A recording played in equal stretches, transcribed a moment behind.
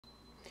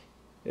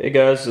Hey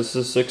guys, this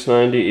is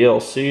 690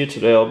 ELC.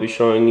 Today I'll be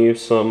showing you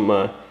some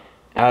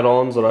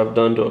add-ons that I've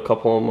done to a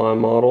couple of my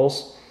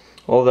models.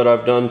 All that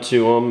I've done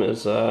to them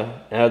is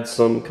add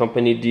some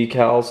company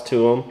decals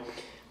to them.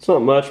 It's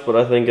not much, but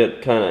I think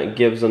it kind of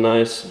gives a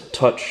nice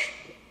touch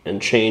and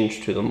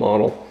change to the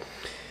model.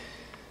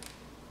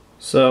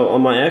 So on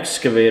my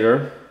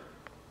excavator,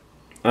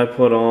 I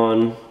put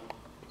on,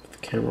 if the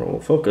camera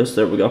will focus,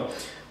 there we go.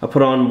 I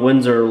put on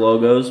Winsor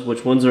logos,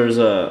 which Winsor is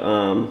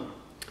a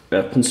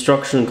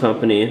construction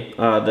company.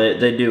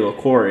 They do a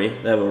quarry.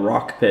 They have a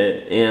rock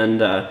pit, and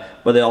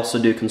but they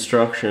also do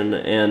construction.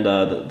 And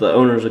the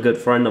owner's a good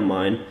friend of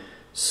mine,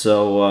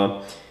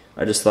 so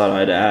I just thought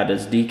I'd add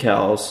his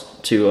decals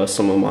to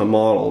some of my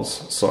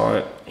models.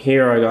 So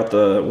here I got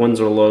the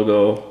Winsor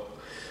logo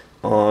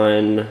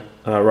on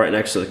right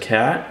next to the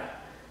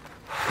cat,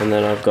 and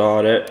then I've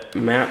got it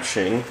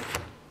matching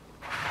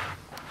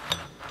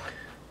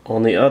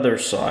on the other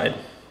side.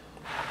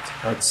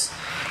 That's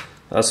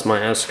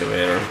my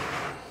excavator.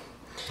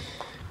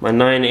 My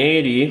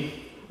 980,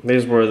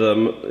 these were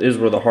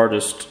the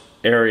hardest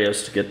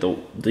areas to get the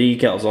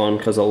decals on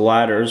because of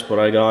ladders, but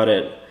I got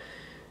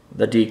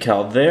the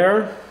decal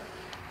there.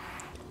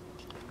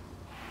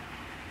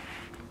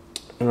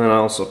 And then I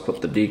also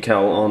put the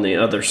decal on the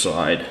other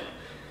side.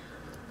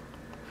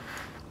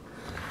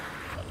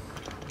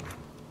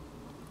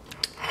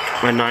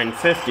 My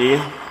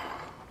 950,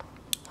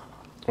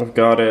 I've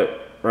got it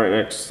right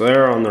next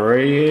there on the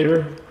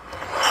radiator,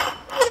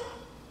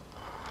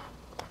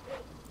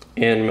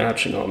 and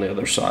matching on the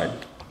other side.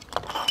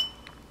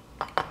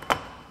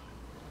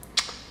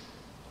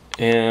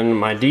 And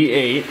my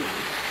D8,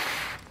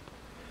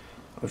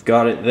 I've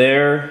got it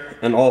there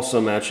and also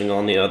matching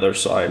on the other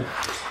side.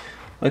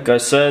 Like I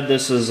said,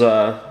 this is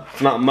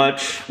not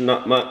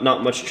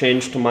much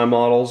change to my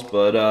models,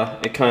 but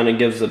it kind of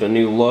gives it a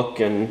new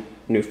look and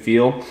new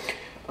feel.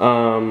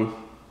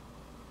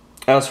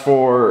 As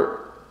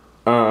for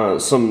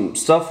some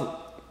stuff,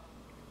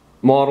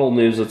 model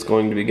news that's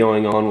going to be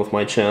going on with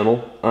my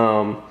channel,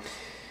 I'm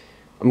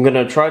going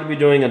to try to be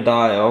doing a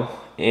dio,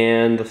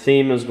 and the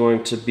theme is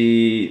going to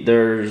be,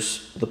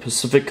 there's the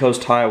Pacific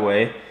Coast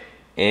Highway,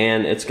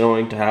 and it's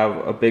going to have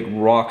a big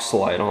rock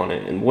slide on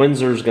it, and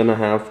Winsor is going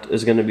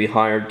to be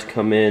hired to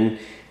come in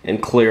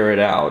and clear it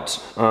out.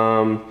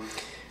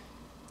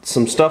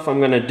 Some stuff I'm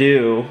going to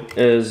do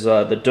is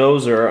the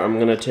dozer, I'm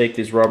going to take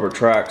these rubber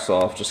tracks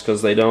off just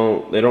because they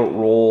don't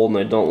roll and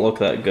they don't look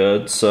that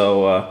good.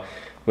 So I'm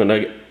going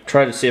to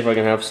try to see if I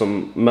can have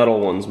some metal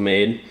ones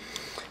made.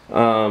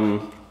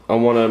 I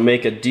want to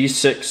make a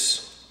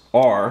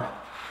D6R,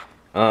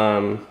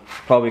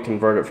 probably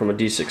convert it from a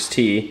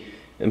D6T,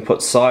 and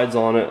put sides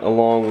on it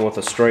along with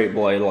a straight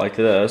blade like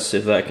this,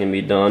 if that can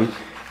be done.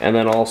 And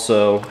then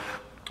also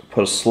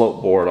put a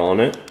slope board on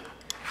it,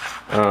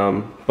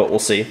 but we'll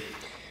see.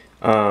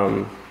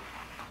 And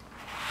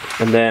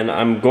then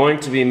I'm going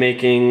to be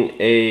making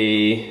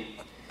a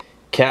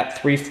Cat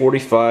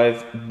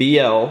 345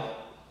 BL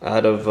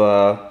out of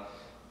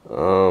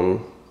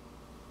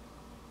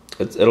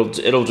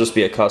it'll just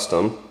be a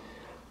custom.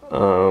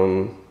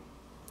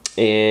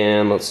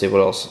 And let's see,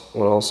 what else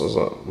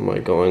am I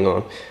going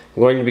on?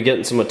 I'm going to be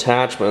getting some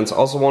attachments. I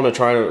also want to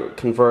try to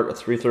convert a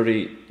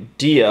 330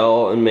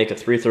 DL and make a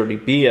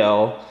 330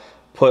 BL,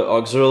 put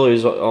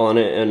auxiliaries on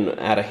it and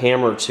add a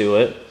hammer to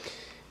it.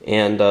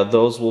 And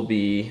those will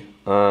be,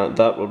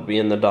 that would be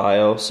in the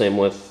dio. Same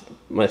with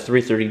my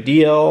 330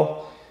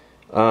 DL.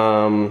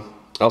 I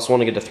also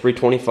want to get a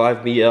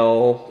 325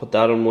 BL, put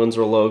that on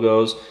Winsor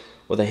logos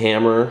with a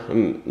hammer,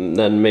 and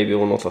then maybe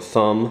one with a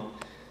thumb.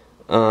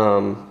 I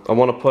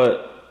want to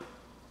put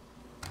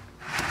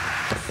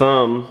a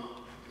thumb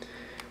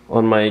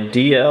on my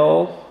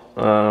DL.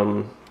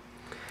 I'll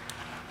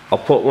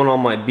put one on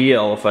my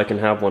BL if I can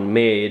have one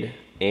made,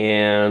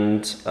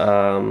 and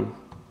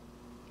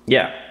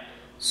yeah.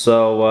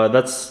 So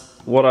that's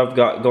what I've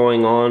got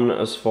going on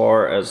as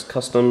far as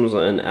customs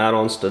and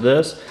add-ons to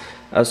this.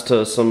 As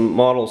to some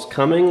models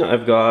coming,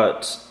 I've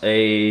got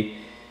a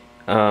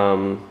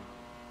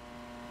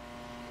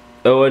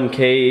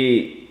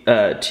O&K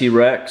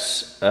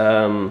T-Rex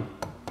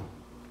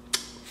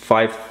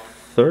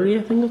 530,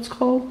 I think it's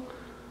called.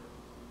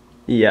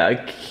 Yeah, I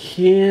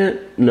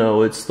can't,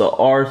 no, it's the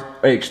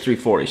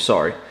RH340,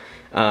 sorry.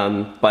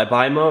 By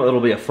Bimo,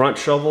 it'll be a front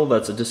shovel.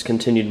 That's a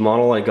discontinued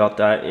model. I got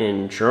that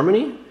in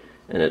Germany,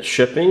 and it's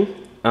shipping.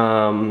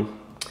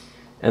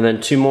 And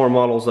then two more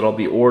models that I'll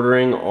be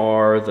ordering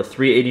are the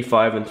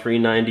 385 and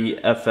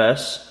 390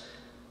 FS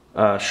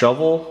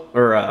shovel,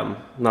 or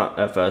not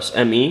FS,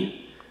 ME.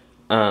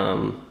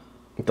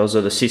 Those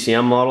are the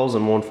CCM models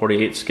in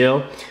 1/48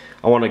 scale.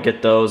 I want to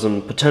get those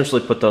and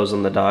potentially put those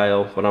in the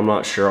dio, but I'm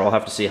not sure. I'll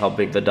have to see how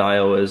big the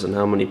dio is and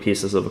how many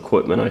pieces of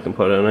equipment I can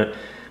put in it.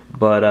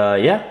 But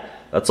yeah,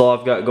 that's all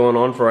I've got going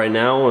on for right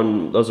now,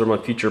 and those are my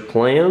future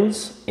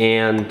plans.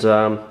 And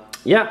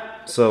yeah,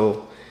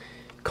 so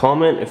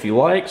comment if you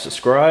like,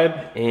 subscribe,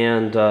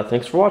 and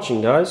thanks for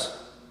watching, guys.